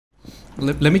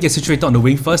Let me get situated on the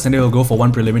wing first, and then we'll go for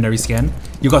one preliminary scan.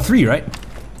 You got 3, right?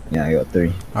 Yeah, I got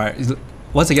 3. All right.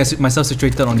 Once I get myself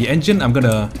situated on the engine, I'm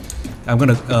gonna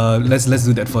let's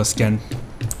do that first scan.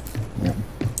 Yeah.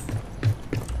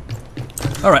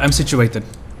 All right, I'm situated.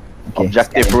 Okay,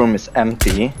 objective room is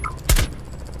empty.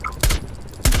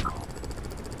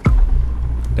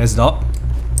 There's Doc.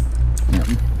 Yeah.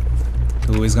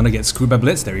 Who is gonna get screwed by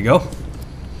Blitz? There we go.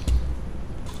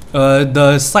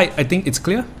 The site, I think it's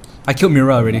clear. I killed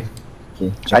Mira already.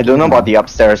 Okay, I don't know about the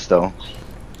upstairs though.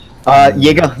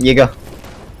 Jaeger.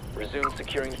 Resume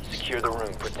secure the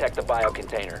room. Protect the bio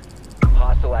container.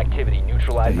 Hostile activity.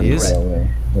 Neutralize the Yes. threat.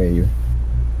 Where are you?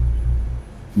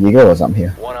 Jaeger was up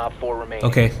here. 1 op 4 remaining.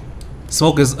 Okay.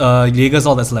 Smoke is Jaeger's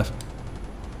all that's left.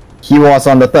 He was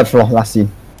on the 3rd floor last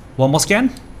scene. One more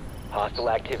scan. Hostile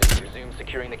activity. Resume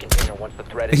securing the container once the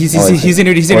threat is. He's in already.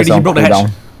 He's in already. He broke the hatch.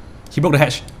 Down. He broke the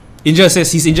hatch. Injured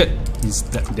says he's injured. He's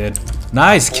dead.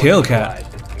 Nice kill, Cat.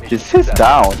 He's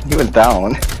down. He was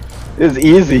down. It was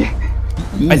easy.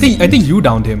 I think you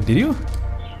downed him. Did you?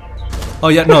 Oh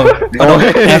yeah, no.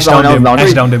 Ash downed him.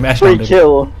 Ash downed him. Ash Free downed him.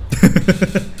 kill.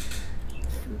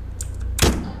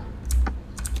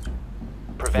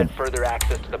 Prevent further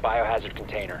access to the biohazard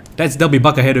container. There'll be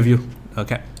Buck ahead of you.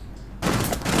 Okay.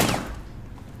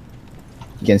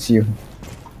 He can see you.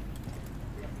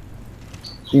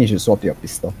 I think you should swap your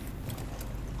pistol.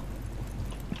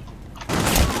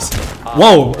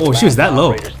 Whoa! Oh, she was that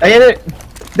low. Hey,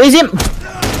 there's him!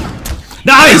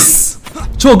 Nice!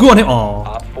 Cho, go on him. Oh,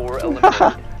 Op 4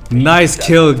 eliminated. nice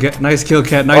kill, nice kill,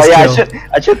 Cat. Nice Oh yeah, kill.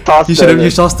 I should toss. You should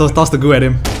have tossed the goo at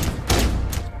him.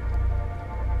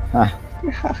 Ah,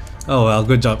 Oh well,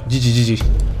 good job. GG.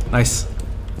 Nice.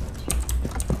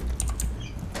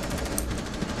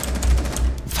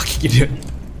 Fucking idiot.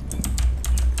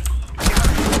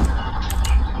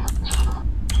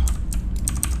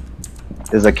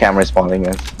 There's a camera spawning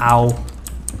us. Ow.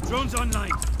 Drones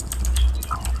online.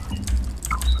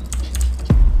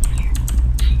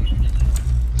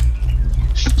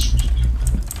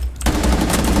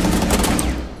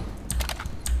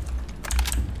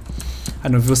 I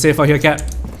don't feel safe out here, Cat.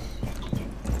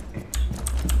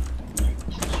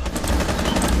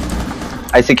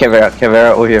 I see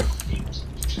Cavera over here.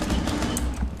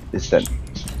 It's dead.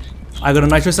 I got a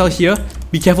nitro cell here.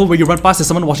 Be careful when you run past. There's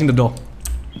someone watching the door.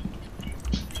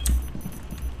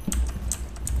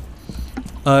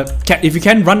 Cat, if you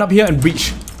can, run up here and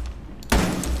breach.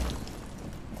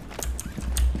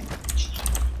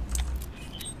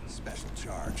 Special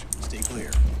charge. Stay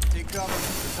clear. Take cover.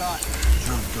 It's hot.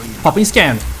 Popping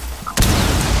scan.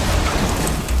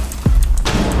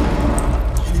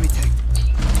 Enemy tank.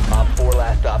 Op 4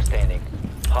 last stop standing.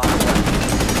 Hostile activity.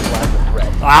 Neutralize the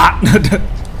threat. Ah!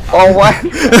 Oh what?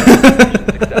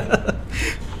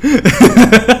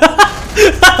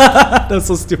 That's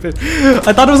so stupid.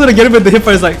 I thought I was gonna get him with the hip,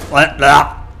 but it's like, what?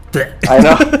 I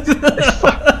know.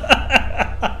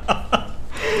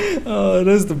 Oh,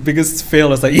 that's the biggest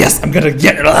fail. It's like, yes, I'm gonna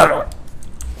get it.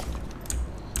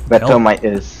 Better my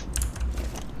is.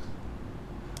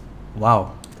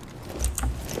 Wow.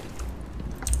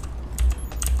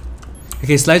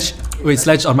 Okay, Sledge. Wait,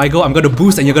 Sledge, on my go, I'm gonna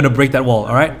boost and you're gonna break that wall,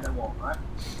 alright?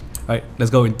 Alright, let's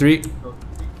go in 3,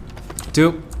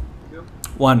 2,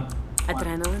 1.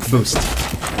 Adrenaline. Boost.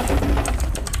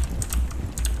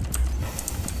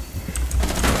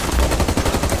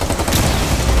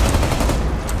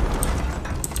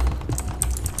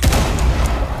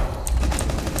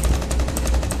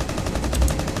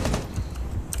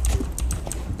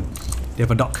 They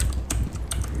have a dock.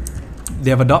 They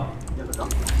have a dock. The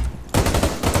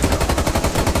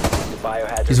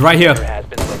biohazard He's right here. container has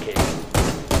been located.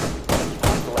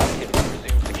 Hostile activity.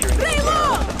 Resume securing the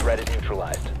container once the threat is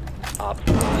neutralized. Op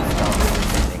 4 last stop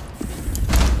remaining.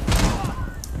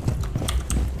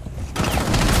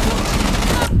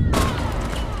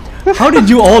 How did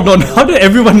you all not? How did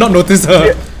everyone not notice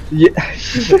her? Yeah.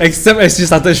 Except as she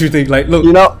started shooting. Like, look.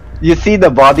 You know, you see the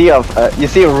body of you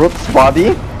see Rook's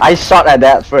body. I shot at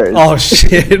that first. Oh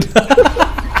shit.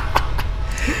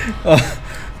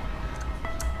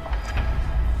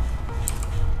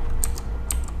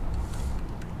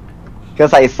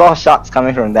 Because I saw shots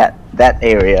coming from that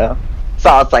area, so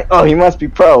I was like, oh, he must be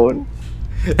prone.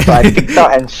 So I picked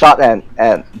out and shot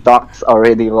at Doc's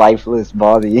already lifeless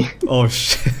body. Oh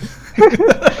shit.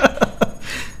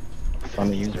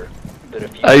 Funny. User. The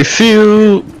diffuser I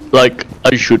feel like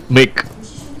I should make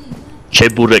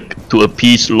Cheburek to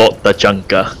appease Lord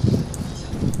Tachanka.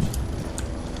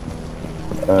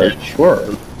 Sure.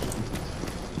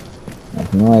 I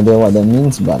have no idea what that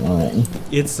means, but alright.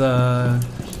 It's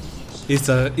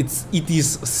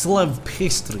E.T.'s Slav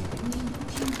pastry.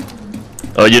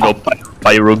 You know,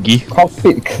 pierogi.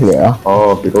 Cockpit clear.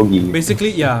 Oh, Pirogi.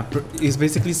 Basically, yeah, it's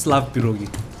basically Slav pierogi.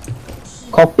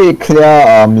 Cockpit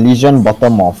clear. Legion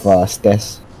bottom of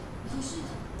stairs.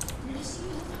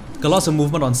 Got lots of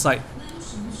movement on site.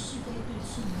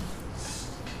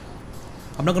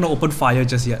 I'm not gonna open fire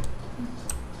just yet.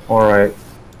 Alright.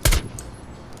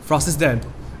 Frost is dead.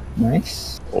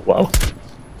 Nice. Oh wow.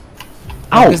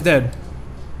 Mark Ow! is dead.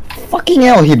 Fucking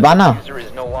hell, Hibana. User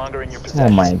is no longer in your Oh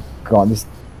possession. my god, this.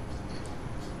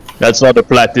 That's not a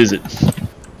plat, is it?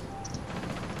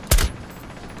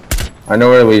 I know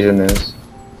where Legion is.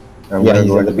 I'm Yeah, gonna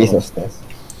he's go at the into base the- of stairs.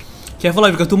 Careful,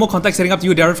 I've got 2 more contacts heading up to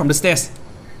you, Darren, from the stairs.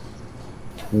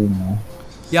 2 more.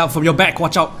 Yeah, from your back,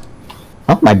 watch out.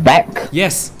 Huh? My back?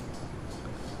 Yes.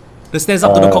 The stairs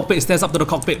up to the cockpit, stairs up to the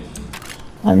cockpit.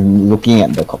 I'm looking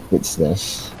at the cockpit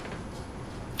stairs.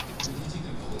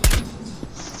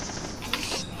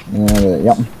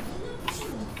 Yup.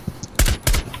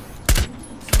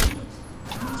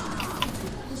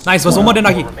 Nice, was one more than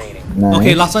Nagi. Nice.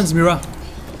 Okay, last one's Mira.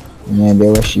 Yeah,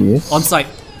 there where she is. On site.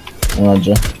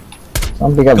 Roger.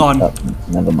 Some pick up. Gone.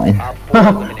 Never mind.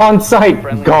 On site,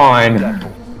 gone.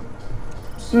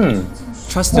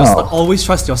 Trust your Oh. always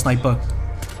trust your sniper.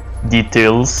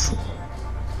 Details.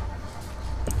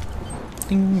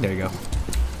 Ding, there you go.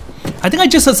 I think I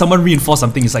just heard someone reinforce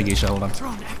something inside Geisha. Hold on.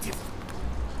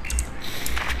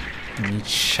 Let me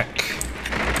check.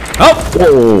 Oh!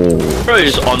 Oh! Bro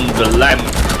is on the lamp.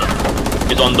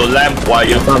 It's on the lamp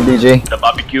wire. Come DJ. The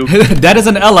barbecue. That is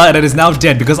an Ella and it is now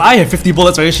dead because I have 50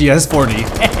 bullets while she has 40.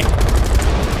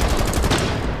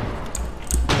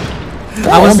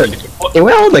 I was Hey,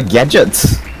 where are all the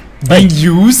gadgets? being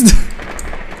used.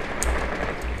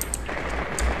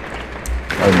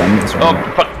 Oh, bandits right Oh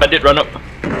now. fuck! Bandit run up.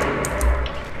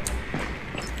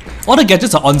 All the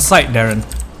gadgets are on site, Darren.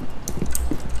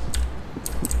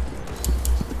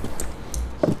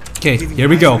 Okay, here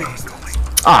we go.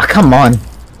 Ah, come on.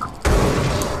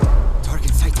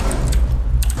 Target sight.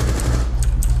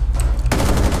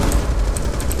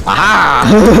 Ah!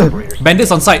 Bandits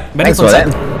on site. Bandits Thanks for on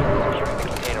that. site.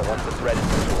 Container once the threat is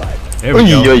neutralized. There we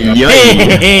go. Oi, oi, oi.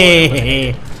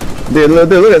 Hey, Dude,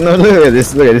 look at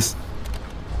this. Look at this.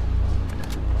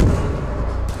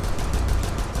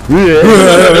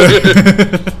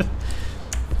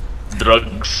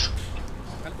 Drugs.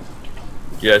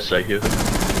 Yes, I hear.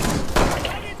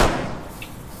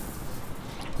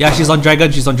 Yeah, she's on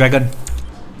dragon. She's on dragon.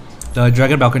 The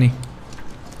dragon balcony.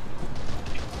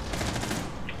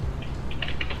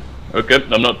 Okay,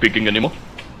 I'm not picking anymore.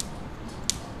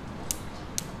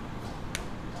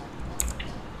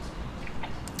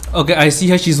 Okay, I see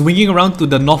her. She's winging around to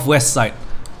the northwest side.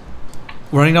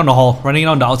 Running down the hall. Running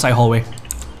down the outside hallway.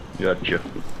 Gotcha.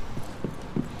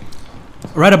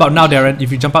 Right about now, Darren,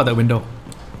 if you jump out that window.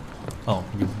 Oh,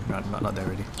 you're not there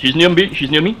already. She's near me.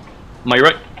 She's near me. My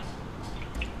right.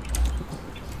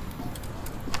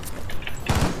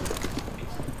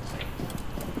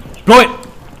 Blow it!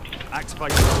 Like,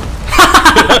 what?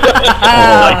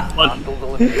 Hostiles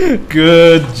eliminated.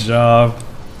 Good job.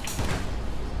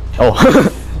 Oh.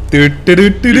 Boom!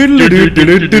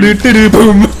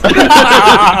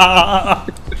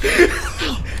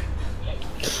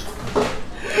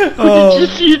 Did you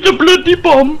see the bloody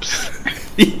bombs?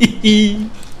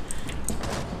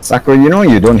 Sakura, you know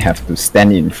you don't have to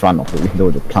stand in front of the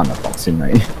window to plant a toxin,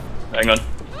 right? Hang on.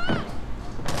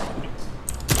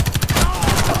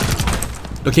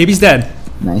 The KB's dead.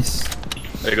 Nice.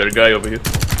 I got a guy over here.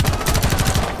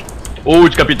 Oh,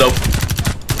 it's Capital.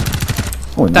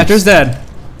 Oh, nice. Thatcher's dead.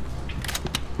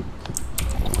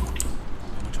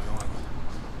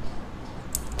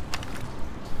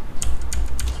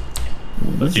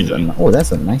 What's he doing? Oh,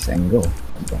 that's a nice angle.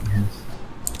 Dog has.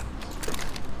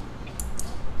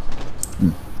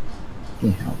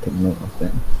 Okay, I'll take note of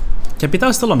that. Capital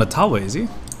is still on the tower, is he?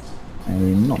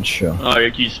 I'm not sure.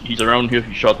 He's around here.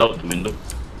 He shot out the window.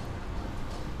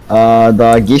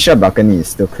 The geisha balcony is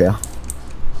still clear.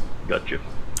 Gotcha.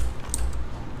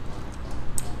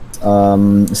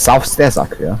 South stairs are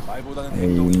clear.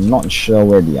 I'm not sure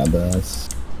where the others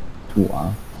two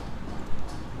are.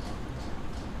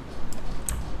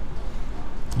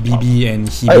 BB and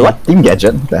Hey, Hebe. what? Team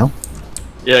gadget? What the hell?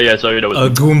 Yeah, sorry, that was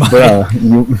me. Aguma. Bruh,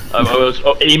 you. I was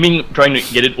aiming, trying to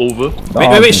get it over.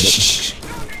 Wait, shh.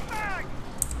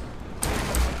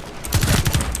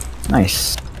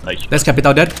 Nice. Nice. That's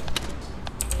Capital dead.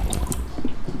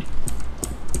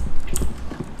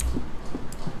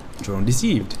 Drone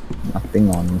deceived. Nothing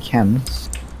on cams.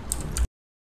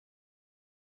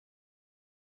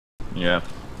 Yeah.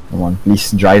 Come on,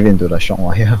 please drive into the shock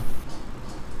wire.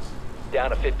 Down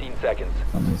to 15 seconds.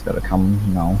 Somebody's gotta come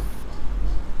now.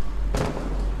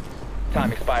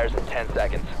 Time expires in 10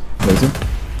 seconds. Where is he?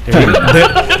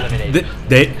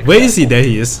 Where is he? There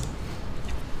he is.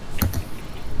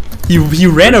 He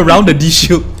ran around the D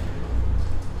shield.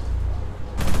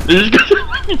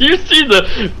 You see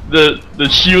the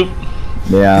shield?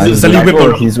 Yeah, Suddenly whip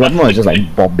around. his weapon was just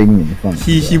like bobbing in front.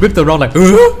 He whipped around like.